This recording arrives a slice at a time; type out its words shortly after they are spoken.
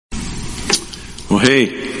Well, hey,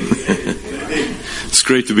 it's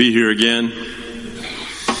great to be here again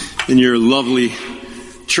in your lovely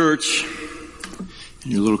church,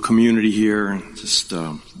 in your little community here, and just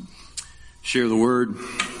share the word,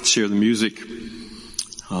 share the music.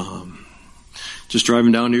 Just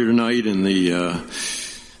driving down here tonight, and the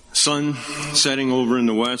sun setting over in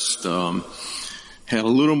the west had a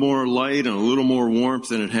little more light and a little more warmth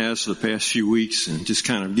than it has for the past few weeks, and just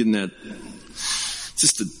kind of getting that,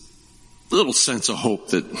 just a little sense of hope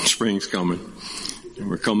that spring's coming and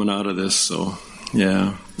we're coming out of this. So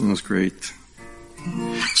yeah, it was great.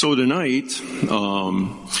 So tonight,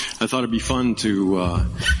 I thought it'd be fun to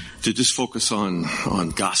just focus on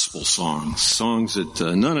gospel songs that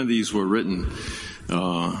none of these were written.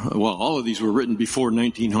 All of these were written before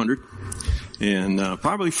 1900, and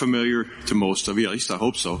probably familiar to most of you. At least I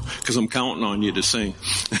hope so, because I'm counting on you to sing.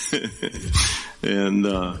 And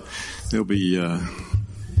there'll be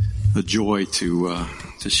a joy to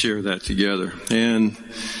share that together and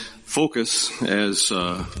focus as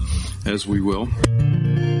we will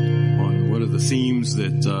on one of the themes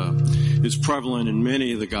that is prevalent in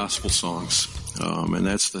many of the gospel songs, and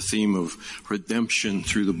that's the theme of redemption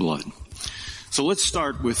through the blood. So let's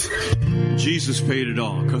start with Jesus paid it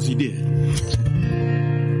all, because he did, and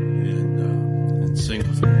sing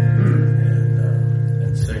with me.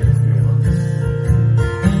 And sing with me on this.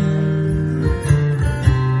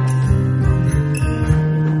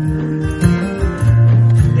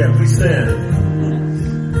 Yeah, we stand.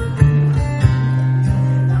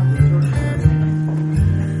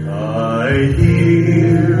 I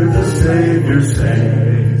hear the Savior say,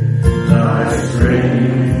 thy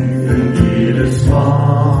strength indeed is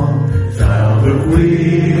small. Child of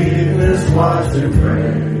weakness, watch and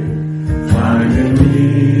pray. Find in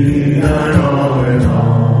me thine all in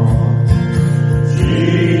all.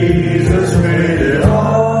 Jesus made it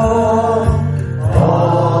all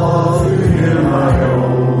to him I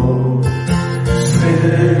owe.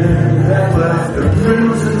 Sin that left a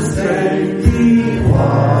crimson stain, he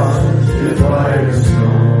washed it white as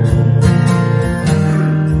snow.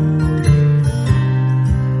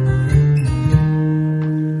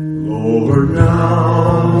 Lord,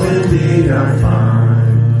 now indeed I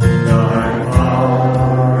find thy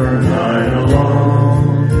power, thine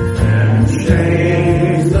alone, and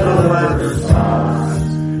change the leper's spots,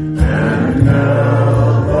 and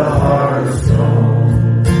melt the heart of stone.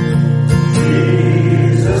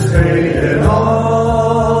 Jesus paid it all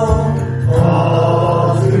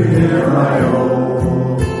to him I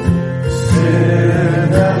owe. Sin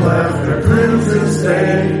that left a crimson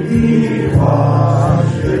stain, he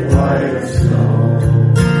washed it white as snow.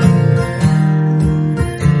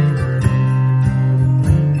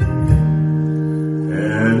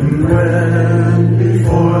 And when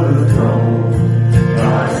before the throne I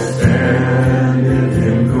stand in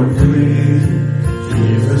him complete,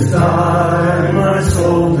 Jesus died my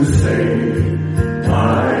soul to save,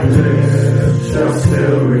 my lips shall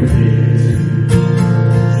still repeat.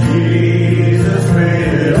 Jesus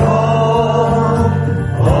made it all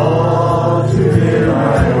to him I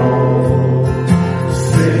owe.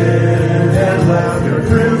 Sin had left a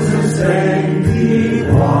crimson stain, he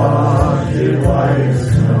washed it white as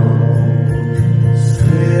snow.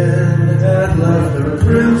 Sin had left a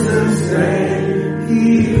crimson stain, he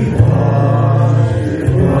washed it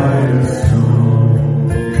white as snow.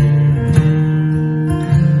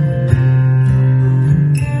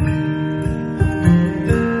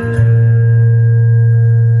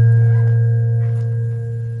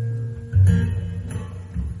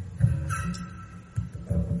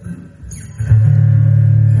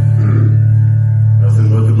 Nothing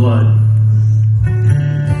but the blood.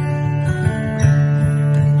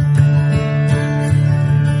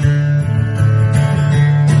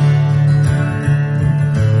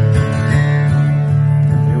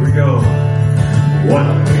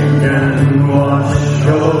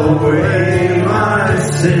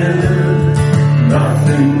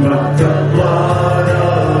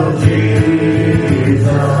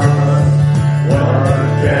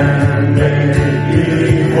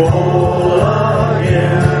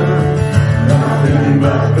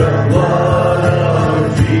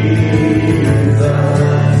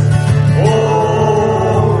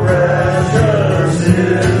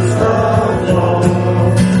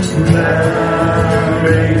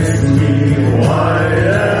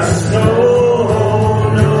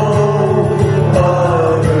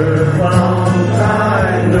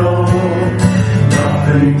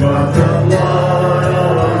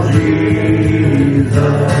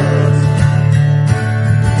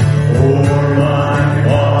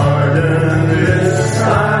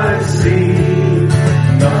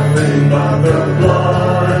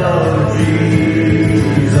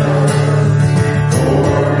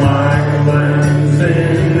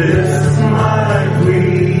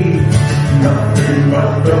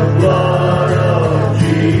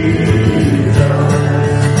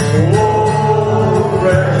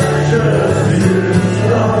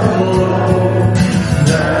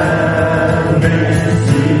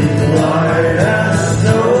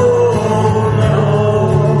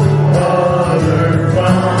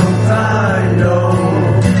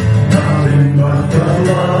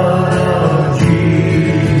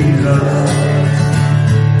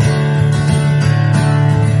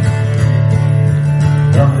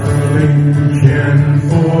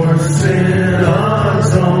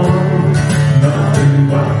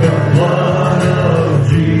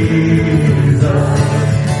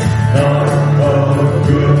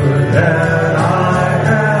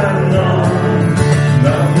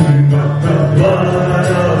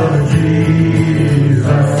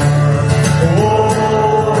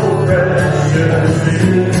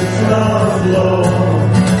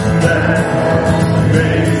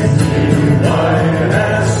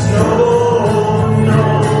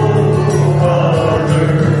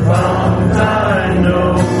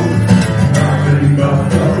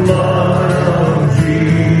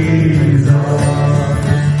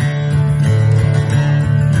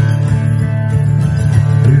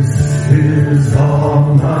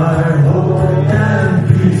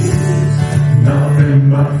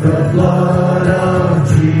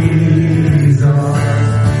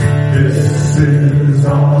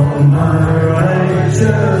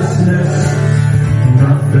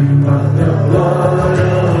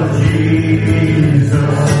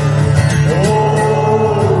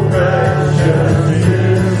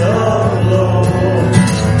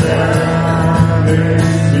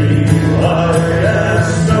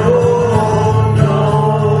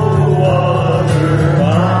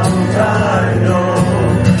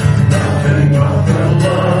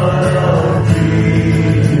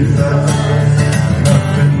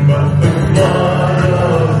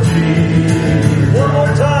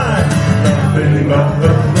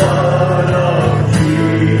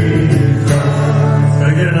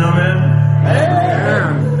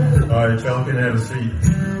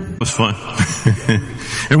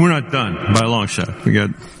 And we're not done by a long shot. We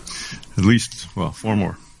got at least, 4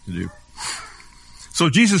 more to do. So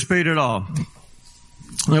Jesus paid it all.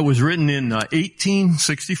 That was written in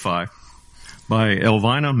 1865 by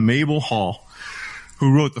Elvina Mabel Hall,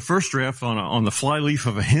 who wrote the first draft on the flyleaf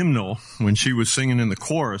of a hymnal when she was singing in the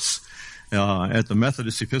chorus at the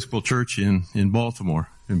Methodist Episcopal Church in Baltimore,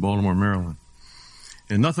 Maryland.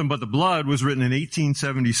 And Nothing But the Blood was written in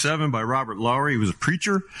 1877 by Robert Lowry. He was a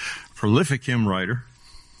preacher, prolific hymn writer.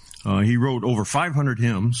 He wrote over 500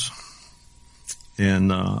 hymns,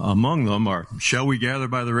 and among them are Shall We Gather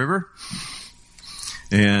by the River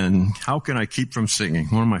and How Can I Keep From Singing,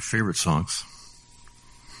 one of my favorite songs.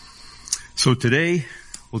 So today,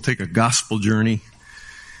 we'll take a gospel journey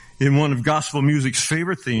in one of gospel music's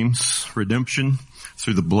favorite themes, redemption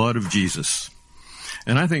through the blood of Jesus.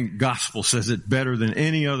 And I think gospel says it better than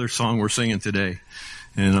any other song we're singing today.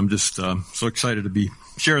 And I'm just so excited to be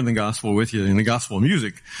sharing the gospel with you and the gospel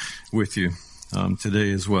music with you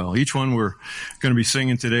today as well. Each one we're going to be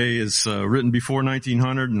singing today is written before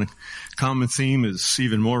 1900, and the common theme is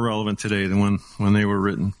even more relevant today than when they were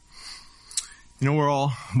written. You know, we're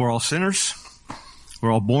all sinners.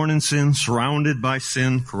 We're all born in sin, surrounded by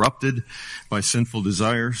sin, corrupted by sinful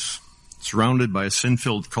desires, surrounded by a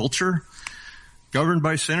sin-filled culture, governed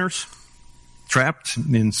by sinners, trapped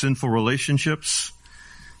in sinful relationships.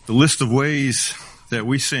 The list of ways that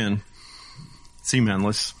we sin seem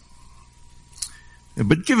endless.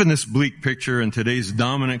 But given this bleak picture in today's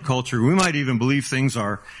dominant culture, we might even believe things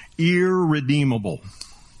are irredeemable.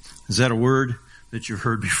 Is that a word that you've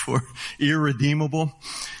heard before? Irredeemable?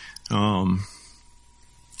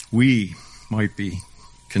 We might be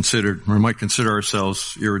considered, or might consider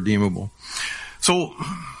ourselves irredeemable. So,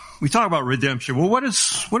 we talk about redemption. Well, what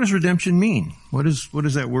does redemption mean? What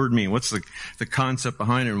does that word mean? What's the concept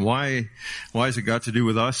behind it, and why has it got to do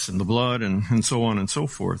with us and the blood and so on and so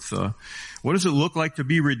forth? What does it look like to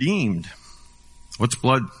be redeemed? What's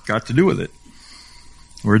blood got to do with it?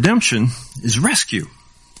 Redemption is rescue.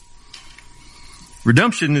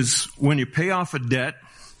 Redemption is when you pay off a debt,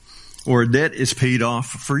 or a debt is paid off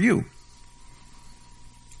for you.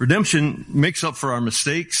 Redemption makes up for our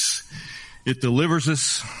mistakes. It delivers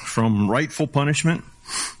us from rightful punishment.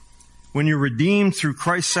 When you're redeemed through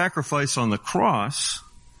Christ's sacrifice on the cross,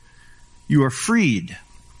 you are freed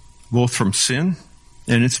both from sin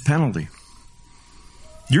and its penalty.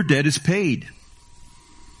 Your debt is paid,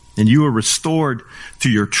 And you are restored to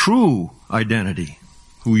your true identity,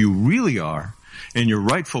 who you really are, and your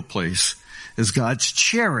rightful place as God's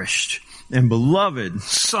cherished and beloved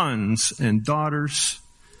sons and daughters.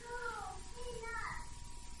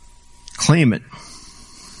 Claim it,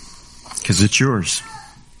 because it's yours.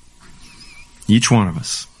 Each one of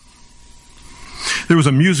us. There was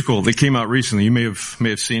a musical that came out recently. You may have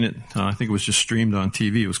seen it. I think it was just streamed on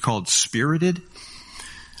TV. It was called Spirited.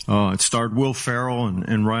 It starred Will Ferrell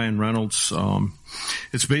and Ryan Reynolds.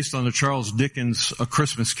 It's based on the Charles Dickens A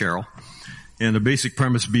Christmas Carol. And the basic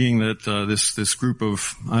premise being that this group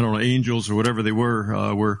of, angels or whatever they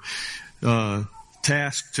were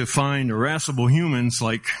tasked to find irascible humans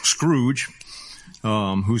like Scrooge,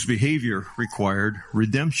 whose behavior required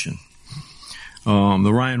redemption.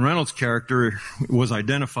 The Ryan Reynolds character was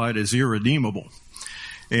identified as irredeemable.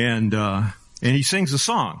 And he sings a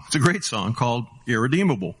song. It's a great song called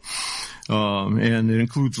Irredeemable. And it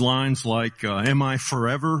includes lines like, am I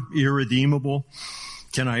forever irredeemable?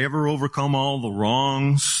 Can I ever overcome all the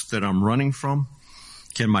wrongs that I'm running from?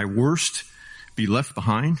 Can my worst be left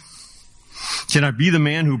behind? Can I be the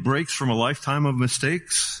man who breaks from a lifetime of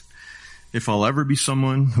mistakes? If I'll ever be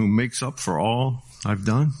someone who makes up for all I've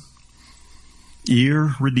done?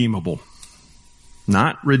 Irredeemable.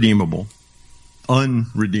 Not redeemable.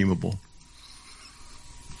 Unredeemable.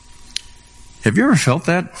 Have you ever felt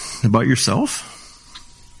that about yourself?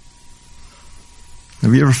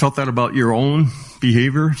 Have you ever felt that about your own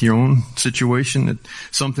behavior, your own situation, that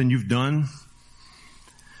something you've done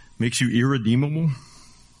makes you irredeemable,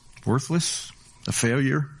 worthless, a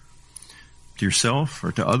failure to yourself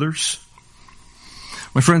or to others?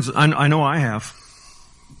 My friends, I know I have.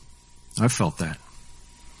 I've felt that.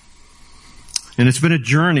 And it's been a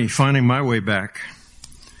journey finding my way back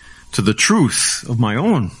to the truth of my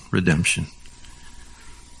own redemption.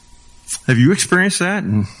 Have you experienced that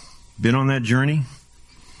and been on that journey?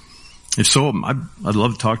 If so, I'd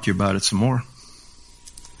love to talk to you about it some more.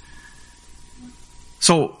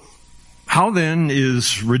 So, how then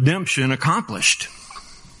is redemption accomplished?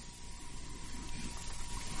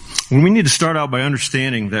 Well, we need to start out by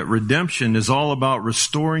understanding that redemption is all about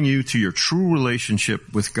restoring you to your true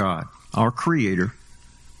relationship with God, our Creator,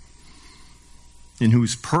 in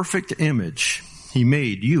whose perfect image He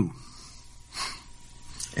made you,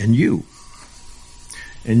 and you,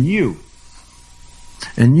 and you,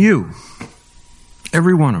 and you,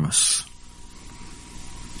 every one of us.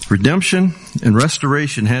 Redemption and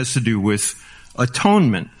restoration has to do with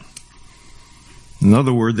atonement.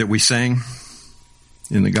 Another word that we sang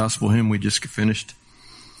in the gospel hymn we just finished.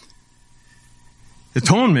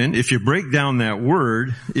 Atonement, if you break down that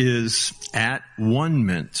word, is at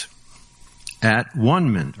one-ment. At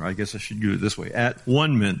one-ment. Or I guess I should do it this way. At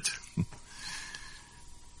one-ment.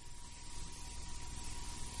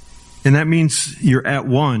 And that means you're at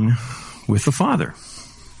one with the Father.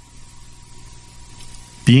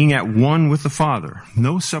 Being at one with the Father.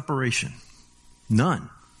 No separation. None.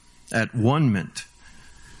 At one-ment.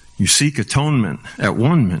 You seek atonement at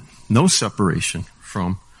one-ment. No separation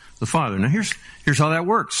from the Father. Now here's how that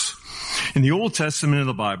works. In the Old Testament of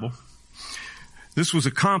the Bible, this was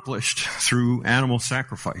accomplished through animal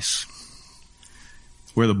sacrifice,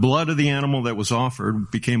 where the blood of the animal that was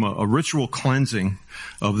offered became a ritual cleansing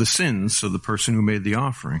of the sins of the person who made the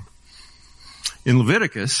offering. In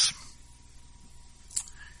Leviticus,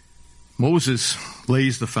 Moses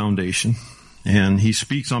lays the foundation, and he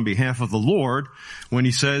speaks on behalf of the Lord when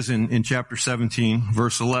he says in chapter 17,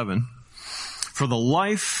 verse 11, "For the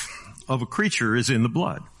life of a creature is in the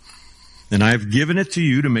blood, and I have given it to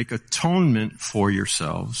you to make atonement for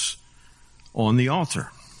yourselves on the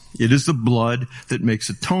altar. It is the blood that makes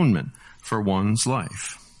atonement for one's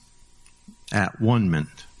life." At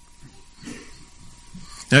one-ment.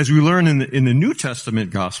 As we learn in the New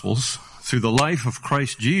Testament Gospels, through the life of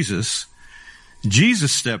Christ Jesus,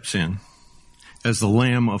 Jesus steps in as the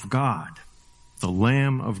Lamb of God,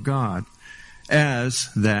 as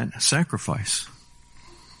that sacrifice.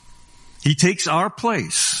 He takes our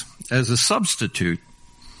place as a substitute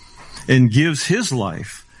and gives His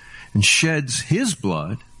life and sheds His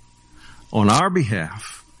blood on our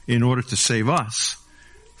behalf in order to save us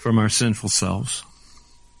from our sinful selves,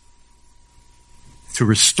 to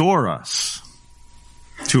restore us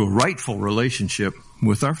to a rightful relationship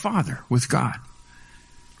with our Father, with God.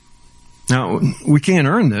 Now, we can't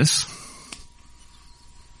earn this.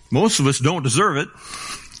 Most of us don't deserve it.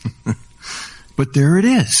 But there it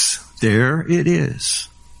is. There it is.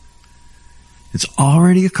 It's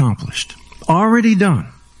already accomplished. Already done.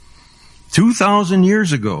 2,000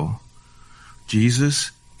 years ago,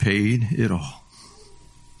 Jesus paid it all.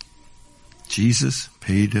 Jesus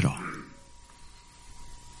paid it all.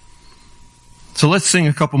 So let's sing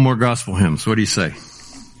a couple more gospel hymns. What do you say?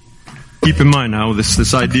 Keep in mind now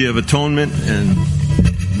this idea of atonement and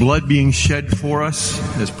blood being shed for us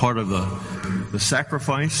as part of the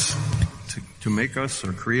sacrifice to make us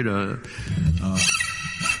or create at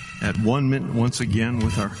one minute once again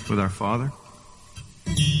with our Father.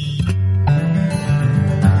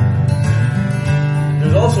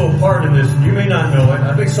 There's also a part in this, you may not know it,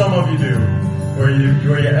 I think some of you do, where you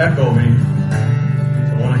echo me.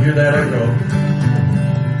 I want to hear that echo.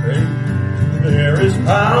 Ready? There is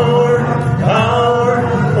power,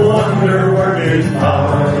 wonder-working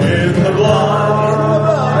power in the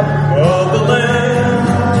blood of the Lamb.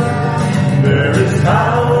 There is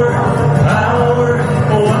power,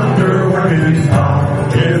 wonder-working power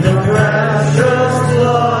in the precious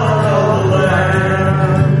blood of the Lamb.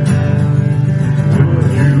 Will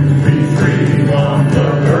you be free from the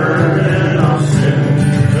burden of sin?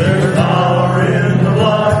 There's power in the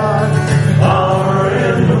blood, power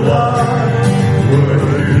in the blood.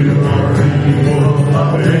 Will you or evil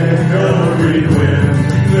up in victory win?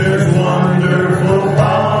 There's wonderful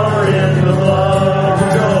power in the blood.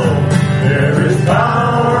 Go. There is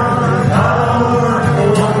power,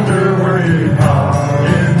 wonder-working power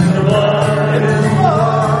in the blood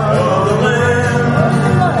of the Lamb.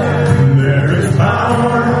 There is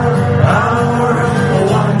power,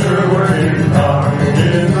 wonder-working power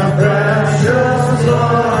in the precious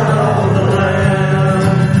blood of the Lamb.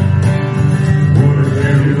 Would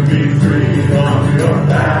you be free from your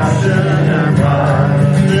passion and pride?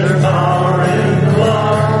 There's power in the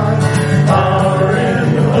blood, power in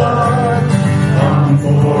the blood. Come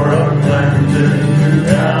for a cleansing to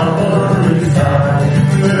Calvary's side.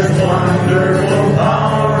 There's wonderful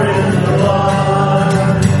power in the blood.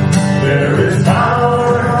 There is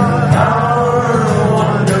power,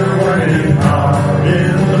 wonder-working power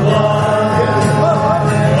in the blood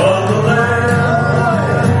of the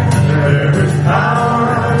Lamb. There is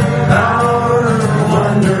power,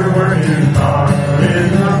 wonder-working power in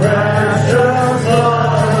the precious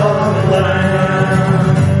blood of the Lamb.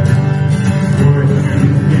 Would you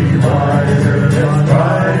be brighter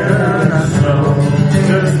than snow?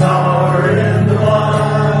 There's power in the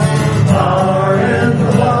blood, power in the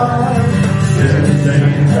blood. Sin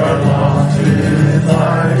stains are lost in its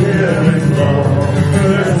life-giving flow.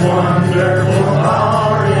 There's wonderful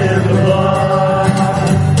power in the blood.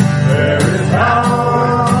 There is power,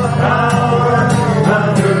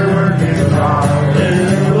 wonder-working power in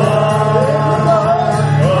the blood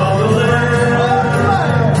of the Lamb.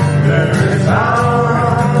 There is power,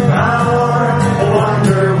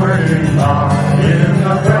 wonder-working power in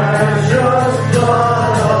the precious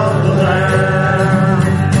blood of the Lamb.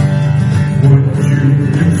 Would you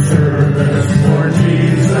do service for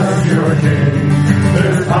Jesus your King?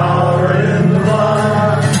 There's power in the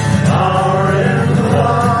blood, power in the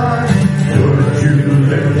blood. Would you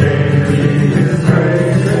live daily His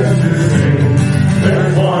praises to sing?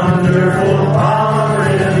 There's wonderful power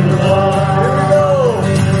in the blood.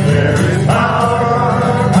 There is power,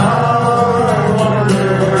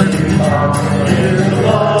 wonder-working power in the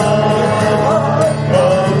blood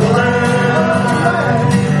of the Lamb.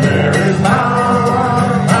 There is power,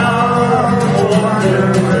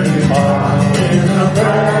 wonder-working power in the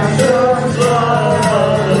precious blood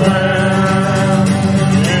of the Lamb.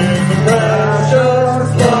 In the precious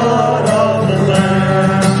blood of the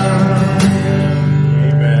Lamb.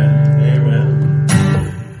 Amen. Amen.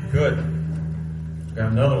 Good. Got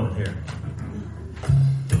another one here.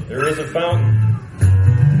 There is a fountain.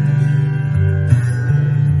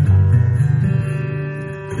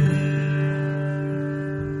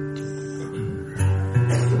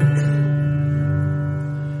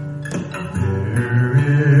 There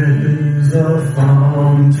is a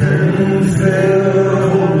fountain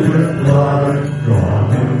filled with blood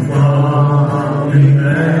drawn from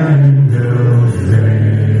Emmanuel's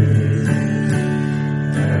veins,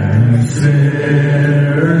 and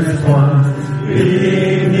sinners once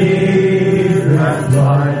beneath that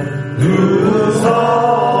blood lose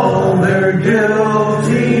all their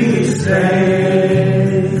guilty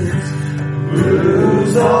stains,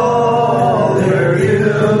 lose all their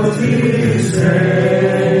guilty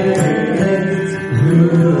stains,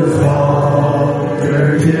 lose all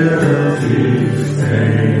their guilty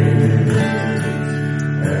stains,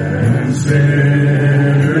 and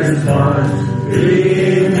sinners once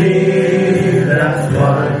beneath that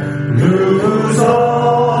flood lose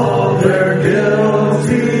all their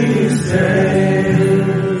guilty stains.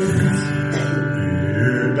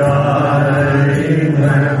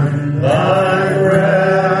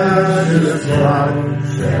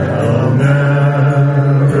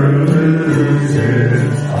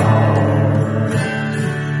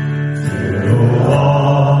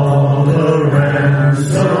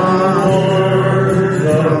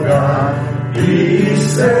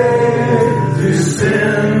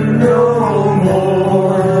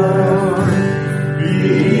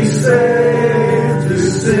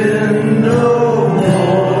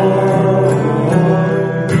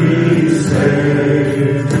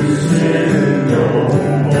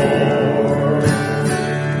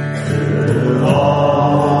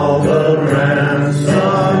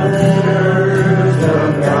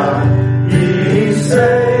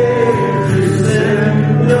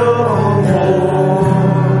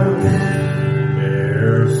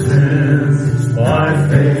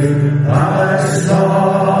 I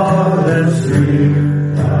saw them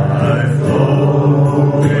stream by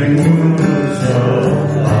flowing wounds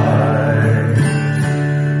of light.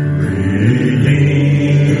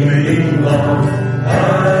 Redeeming love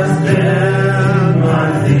has been my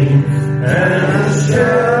theme and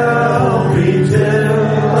shall be till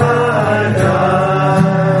I die,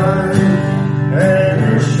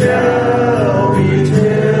 and shall be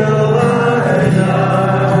till I die,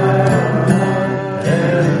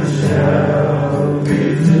 and shall be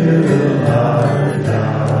till I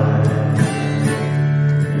die.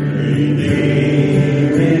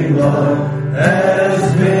 Redeeming love has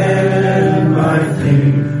been my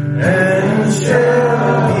theme and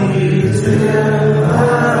shall be till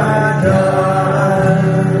I die.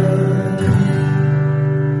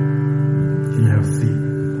 Can have a seat.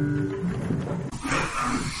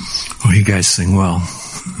 Oh, you guys sing well.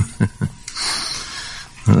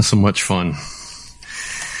 That's so much fun.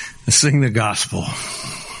 Sing the gospel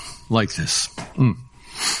like this.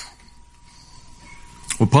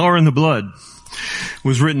 Well, Power in the Blood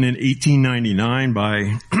was written in 1899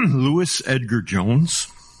 by Louis Edgar Jones,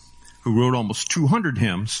 who wrote almost 200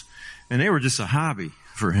 hymns, and they were just a hobby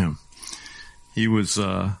for him. He was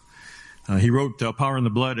he wrote Power in the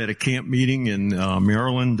Blood at a camp meeting in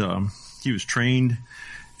Maryland. He was trained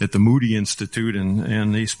at the Moody Institute,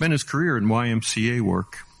 and he spent his career in YMCA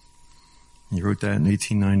work. He wrote that in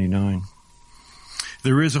 1899.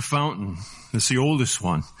 There is a fountain. It's the oldest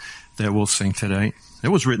one that we'll sing today. It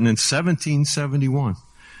was written in 1771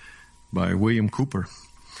 by William Cowper,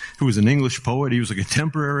 who was an English poet. He was a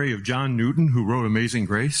contemporary of John Newton, who wrote Amazing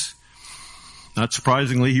Grace. Not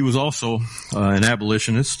surprisingly, he was also an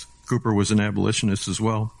abolitionist. Cowper was an abolitionist as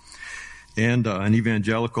well, and an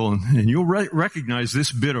evangelical. And you'll recognize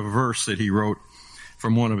this bit of verse that he wrote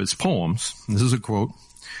from one of his poems. This is a quote.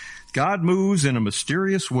 God moves in a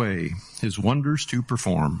mysterious way, his wonders to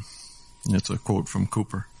perform. That's a quote from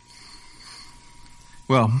Cowper.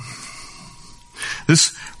 Well,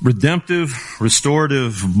 this redemptive,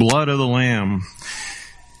 restorative blood of the Lamb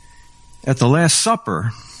at the Last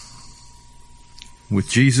Supper with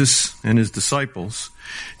Jesus and his disciples,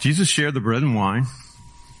 Jesus shared the bread and wine,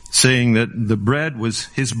 saying that the bread was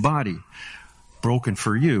his body broken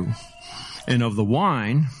for you. And of the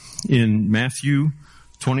wine, in Matthew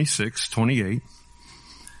 26:28,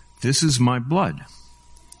 this is my blood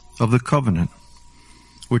of the covenant,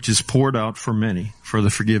 which is poured out for many for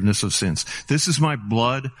the forgiveness of sins. This is my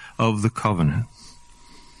blood of the covenant.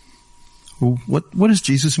 Well, what does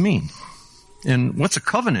Jesus mean? And what's a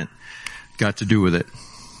covenant got to do with it?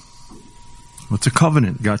 What's a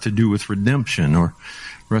covenant got to do with redemption or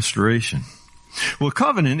restoration? Well, a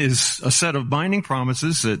covenant is a set of binding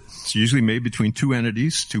promises that's usually made between two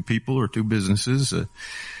entities, two people or two businesses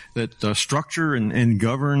that structure and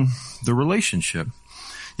govern the relationship.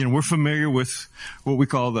 You know, we're familiar with what we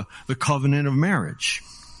call the covenant of marriage.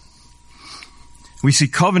 We see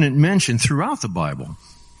covenant mentioned throughout the Bible,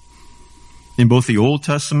 in both the Old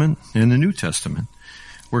Testament and the New Testament,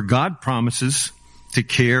 where God promises to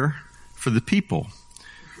care for the people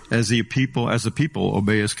as the people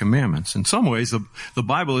obey his commandments. In some ways, the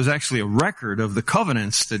Bible is actually a record of the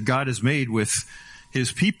covenants that God has made with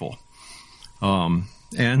his people, and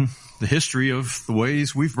the history of the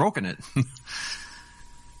ways we've broken it.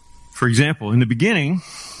 For example, in the beginning,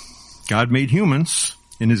 God made humans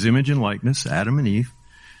in his image and likeness, Adam and Eve,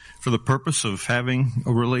 for the purpose of having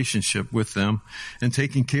a relationship with them and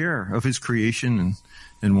taking care of his creation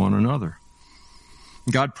and one another.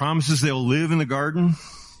 God promises they'll live in the garden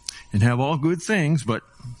and have all good things, but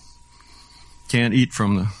can't eat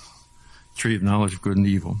from the tree of knowledge of good and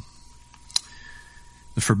evil.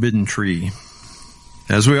 The forbidden tree.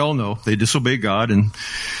 As we all know, they disobey God and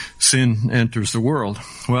sin enters the world.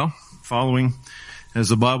 Well, following as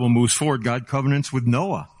the Bible moves forward, God covenants with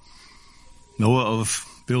Noah. Noah of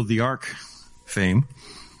Build the Ark fame.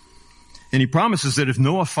 And he promises that if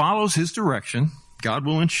Noah follows his direction, God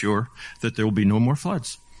will ensure that there will be no more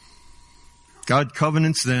floods. God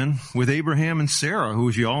covenants then with Abraham and Sarah, who,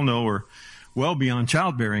 as you all know, are well beyond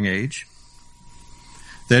childbearing age,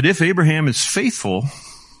 that if Abraham is faithful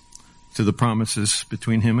to the promises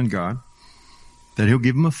between him and God, that he'll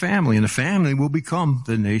give him a family, and the family will become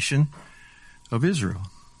the nation of Israel.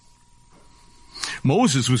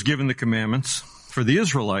 Moses was given the commandments for the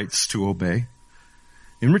Israelites to obey,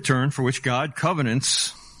 in return for which God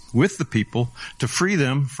covenants with the people to free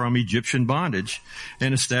them from Egyptian bondage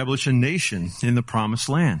and establish a nation in the promised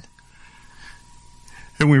land.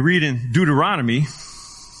 And we read in Deuteronomy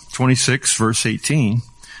 26, verse 18,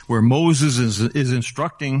 where Moses is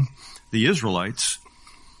instructing the Israelites,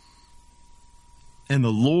 And the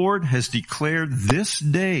Lord has declared this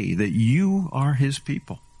day that you are his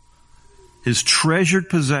people, his treasured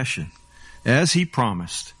possession, as he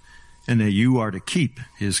promised, and that you are to keep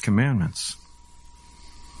his commandments.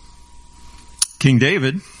 King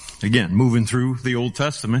David, again, moving through the Old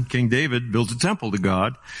Testament, King David builds a temple to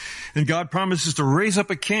God, and God promises to raise up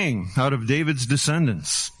a king out of David's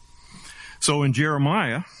descendants. So in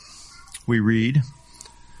Jeremiah, we read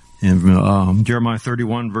in Jeremiah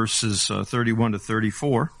 31 verses 31 to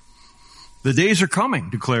 34, the days are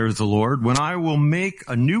coming, declares the Lord, when I will make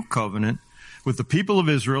a new covenant with the people of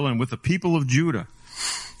Israel and with the people of Judah.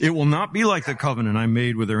 It will not be like the covenant I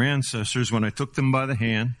made with their ancestors when I took them by the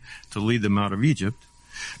hand to lead them out of Egypt,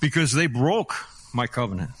 because they broke my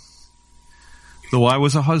covenant, though I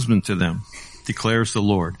was a husband to them, declares the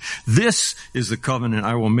Lord. This is the covenant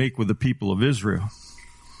I will make with the people of Israel.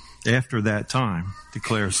 After that time,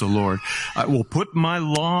 declares the Lord, I will put my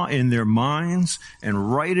law in their minds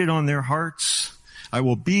and write it on their hearts. I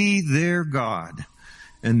will be their God,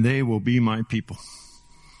 and they will be my people.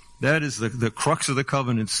 That is the crux of the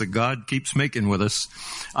covenants that God keeps making with us.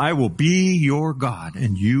 I will be your God,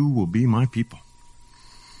 and you will be my people.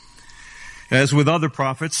 As with other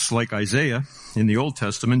prophets like Isaiah in the Old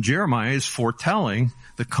Testament, Jeremiah is foretelling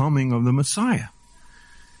the coming of the Messiah,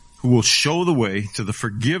 who will show the way to the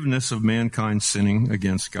forgiveness of mankind sinning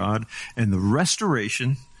against God and the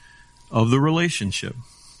restoration of the relationship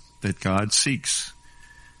that God seeks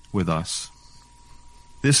with us.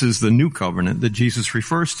 This is the new covenant that Jesus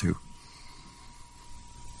refers to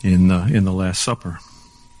in the Last Supper.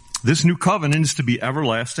 This new covenant is to be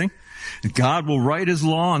everlasting. God will write his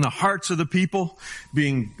law on the hearts of the people,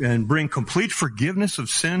 and bring complete forgiveness of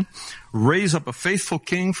sin, raise up a faithful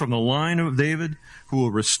king from the line of David who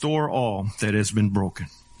will restore all that has been broken.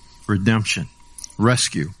 Redemption,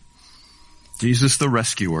 rescue. Jesus the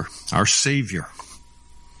rescuer, our Savior.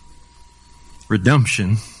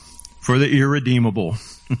 Redemption for the irredeemable.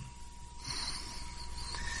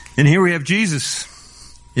 And here we have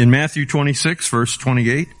Jesus in Matthew 26, verse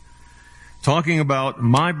 28, talking about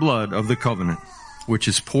my blood of the covenant, which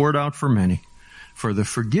is poured out for many for the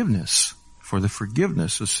forgiveness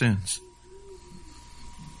of sins.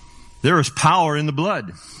 There is power in the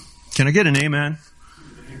blood. Can I get an amen?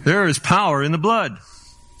 There is power in the blood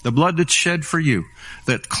that's shed for you,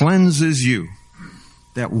 that cleanses you,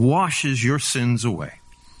 that washes your sins away,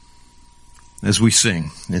 as we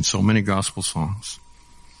sing in so many gospel songs.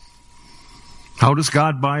 How does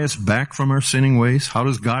God buy us back from our sinning ways? How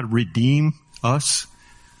does God redeem us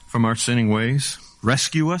from our sinning ways?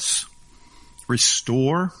 Rescue us?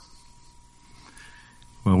 Restore?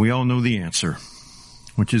 Well, we all know the answer,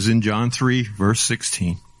 which is in John 3, verse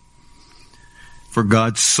 16. For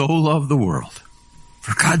God so loved the world,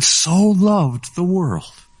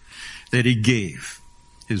 that he gave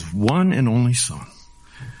his one and only Son,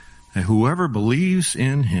 that whoever believes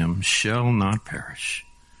in him shall not perish,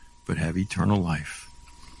 but have eternal life.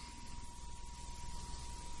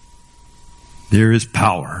 There is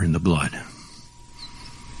power in the blood.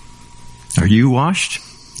 Are you washed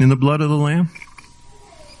in the blood of the Lamb?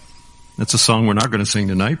 That's a song we're not going to sing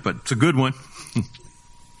tonight, but it's a good one.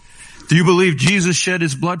 Do you believe Jesus shed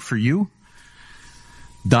his blood for you?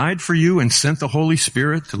 Died for you and sent the Holy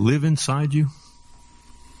Spirit to live inside you?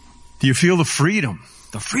 Do you feel the freedom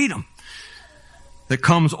that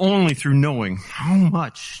comes only through knowing how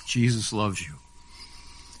much Jesus loves you,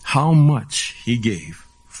 how much he gave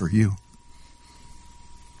for you?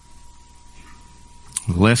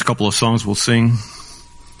 The last couple of songs we'll sing,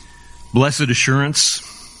 Blessed Assurance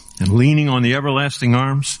and Leaning on the Everlasting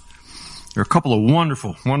Arms. There are a couple of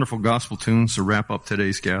wonderful, wonderful gospel tunes to wrap up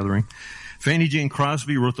today's gathering. Fannie Jane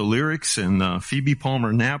Crosby wrote the lyrics, and Phoebe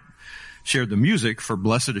Palmer Knapp shared the music for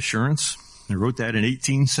Blessed Assurance. They wrote that in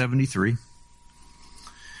 1873.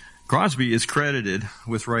 Crosby is credited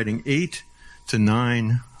with writing 8,000 to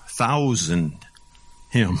 9,000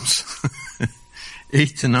 hymns.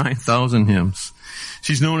 8,000 to 9,000 hymns.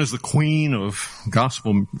 She's known as the queen of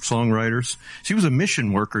gospel songwriters. She was a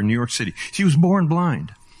mission worker in New York City. She was born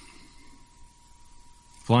blind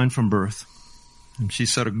from birth. And she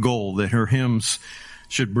set a goal that her hymns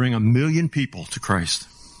should bring 1 million people to Christ.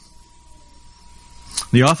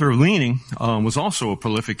 The author of Leaning was also a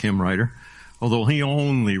prolific hymn writer, although he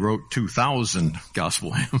only wrote 2,000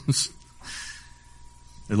 gospel hymns.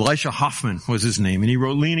 Elisha Hoffman was his name, and he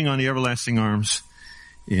wrote Leaning on the Everlasting Arms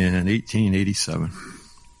in 1887.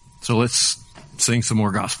 So let's sing some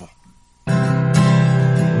more gospel.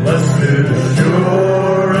 Blessed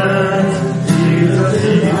assurance, Jesus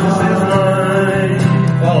is mine.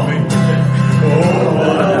 Follow me. Oh,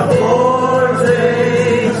 what a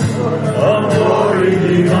foretaste of glory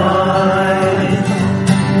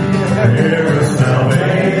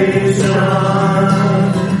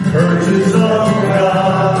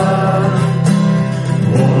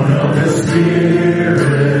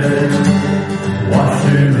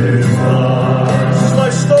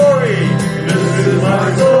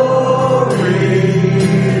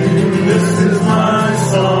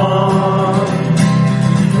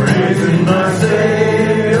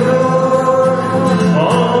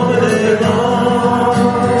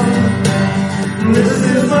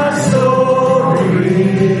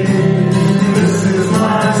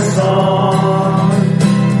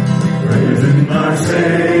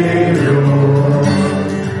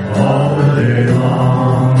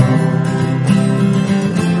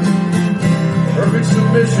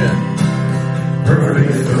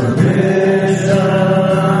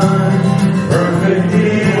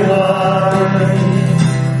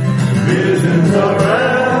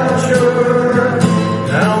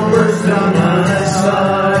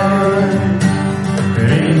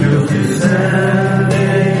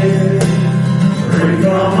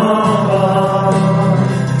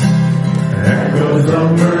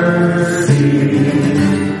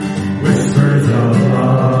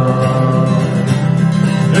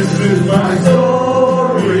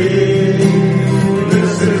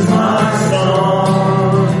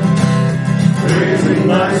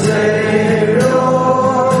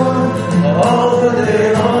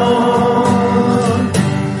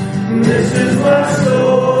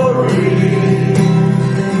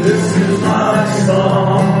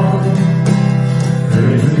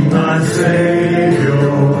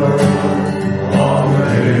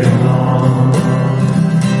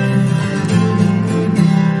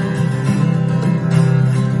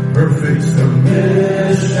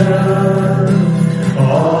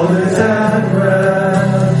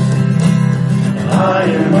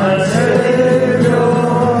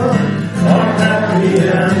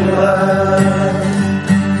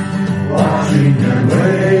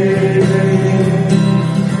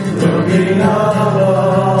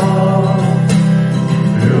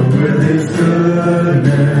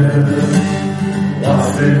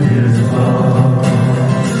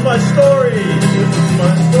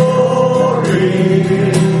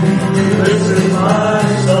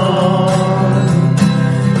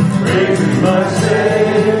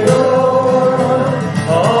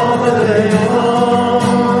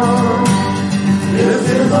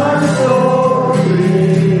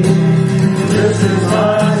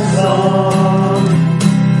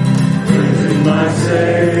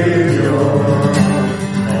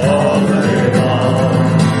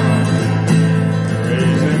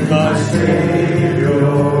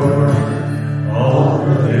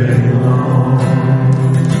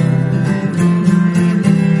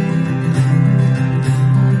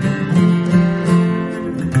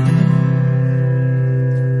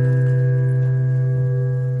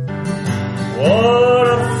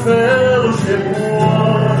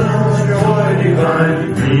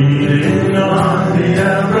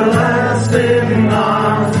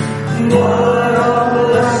What a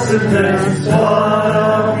blessedness, what a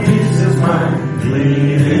peace is mine,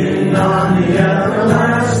 leaning on the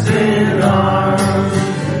everlasting arms.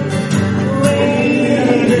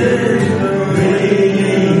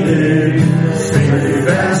 Leaning, safe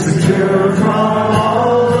and secure from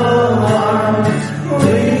all alarms.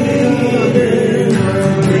 Leaning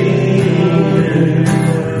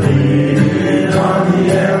on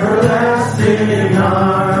the everlasting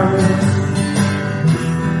arms.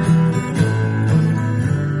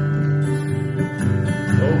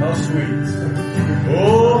 Oh, how sweet.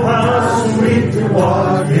 Oh, how sweet to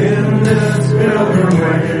walk in this pilgrim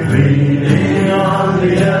way, leaning on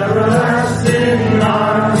the everlasting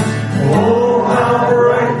arms. Oh, how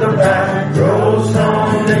bright the path grows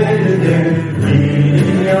from day to day,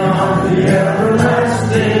 leaning on the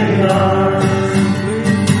everlasting arms.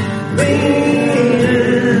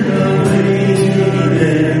 Leaning,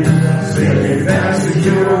 safe and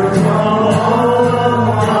secure from all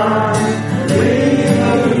alarms. Leaning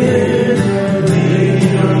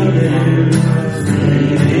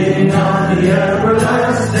on the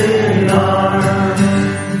everlasting arms.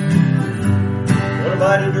 What am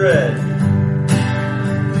I to dread?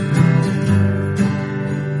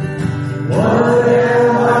 What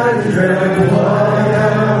am I to dread? What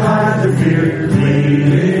am I to fear?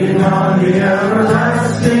 Leaning on the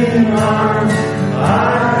everlasting arms. I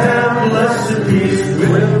have blessed peace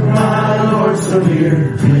with my Lord so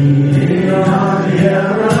near. Leaning on the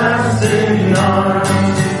everlasting arms.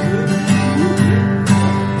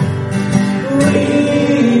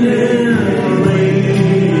 Leaning,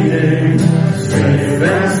 safe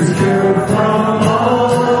and secure from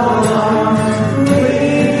all alarms.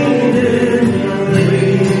 Leaning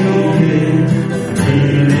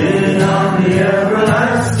on the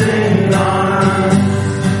everlasting arms.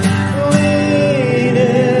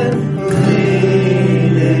 Leaning,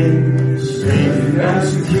 safe and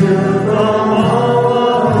secure from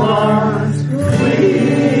all alarms.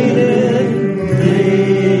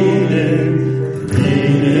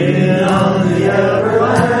 Leaning on the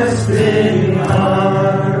everlasting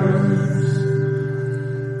arms.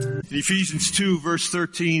 In Ephesians 2, verse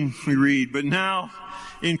 13, we read, "But now,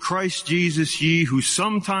 in Christ Jesus, ye who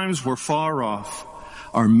sometimes were far off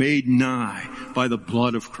are made nigh by the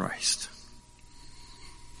blood of Christ."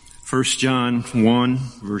 1 John 1,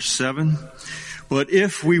 verse 7, "But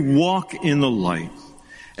if we walk in the light,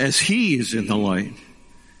 as he is in the light,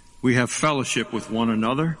 we have fellowship with one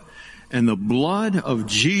another, and the blood of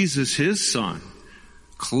Jesus, his Son,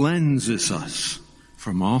 cleanses us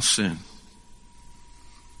from all sin."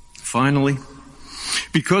 Finally,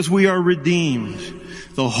 because we are redeemed,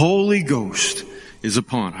 the Holy Ghost is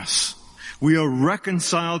upon us. We are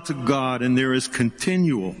reconciled to God, and there is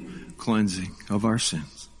continual cleansing of our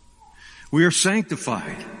sins. We are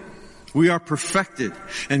sanctified. We are perfected,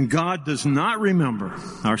 and God does not remember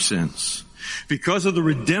our sins. Because of the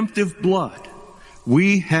redemptive blood,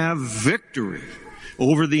 we have victory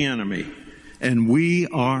over the enemy, and we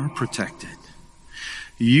are protected.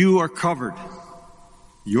 You are covered.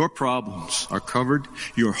 Your problems are covered.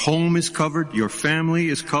 Your home is covered. Your family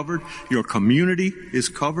is covered. Your community is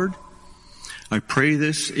covered. I pray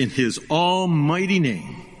this in his almighty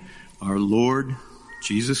name, our Lord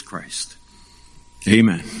Jesus Christ.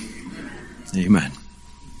 Amen. Amen.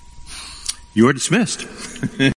 You are dismissed.